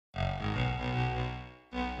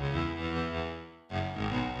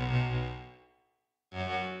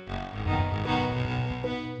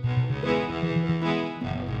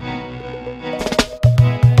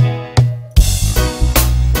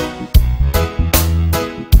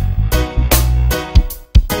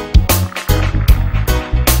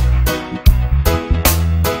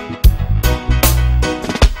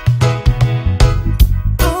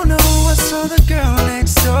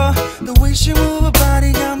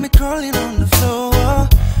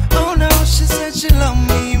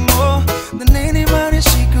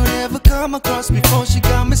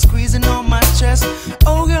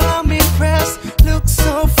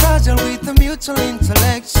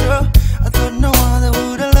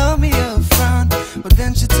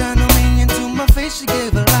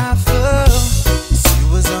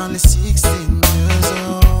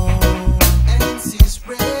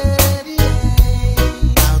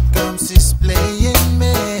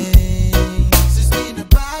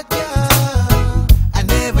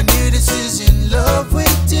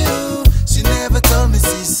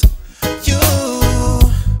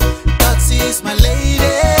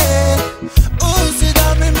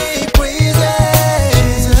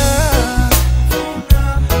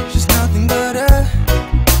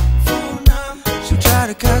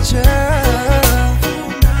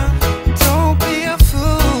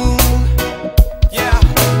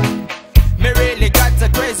a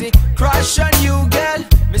crazy crush on you, girl.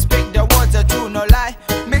 Me speak the words are true, no lie.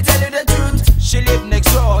 Me tell you the truth. She live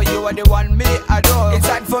next door, you are the one me adore. It's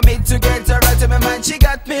hard for me to get her out of my mind. She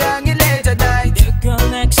got me hanging late at night. The girl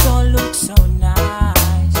next door looks so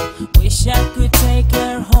nice. Wish I could take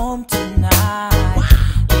her home tonight.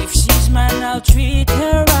 If she's mine, I'll treat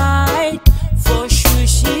her right. For sure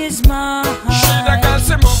she's mine. She the girl,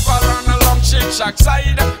 she move around along Chick Shack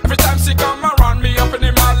side. Every time she come around me,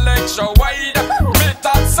 opening my legs so wide. Me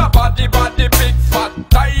thoughts a body, big fat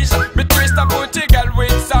thighs. Me twist a booty girl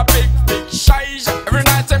with a big shies. Every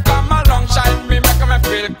night them come along, shine me, make me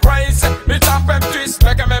feel crazy. Me tap and twist,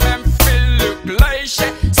 make me feel look like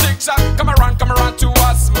shit. Six up, come around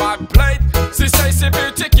towards my plate. She say she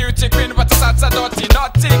beauty cutie queen, but it's a dirty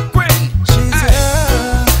naughty queen. She's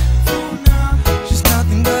a Furunam. She's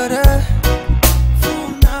nothing but a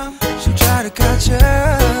Furunam. She'll try to catch you.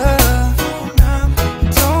 Furunam.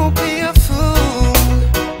 Don't be a fool.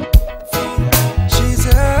 Furunam. She's a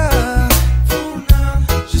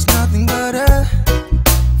Furunam. She's nothing but a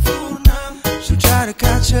Furunam. She'll try to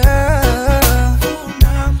catch you.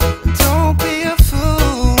 Furunam. Don't be a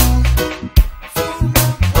fool.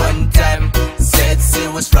 Furunam. One time said she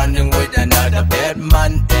was running with another bad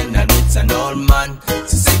man, and I meet an old man.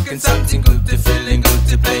 She's seeking something good, to feeling good,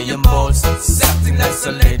 to play your balls. She's acting like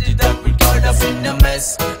a lady that we got up in a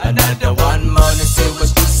mess. Another one morning she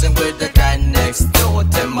was cruising with the guy next door.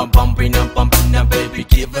 Them a bumping up, baby,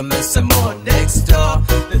 giving me some more. Next door,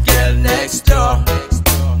 the girl next door. Next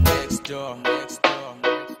door.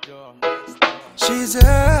 She's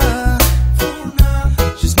a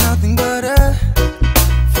Furunam. She's nothing but a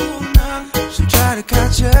Furunam. She'll try to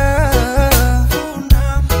catch you.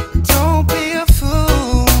 Furunam. Don't be a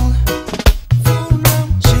fool. Furunam.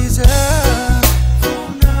 She's a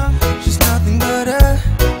Furunam. She's nothing but a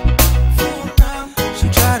Furunam.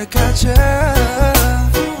 She'll try to catch you.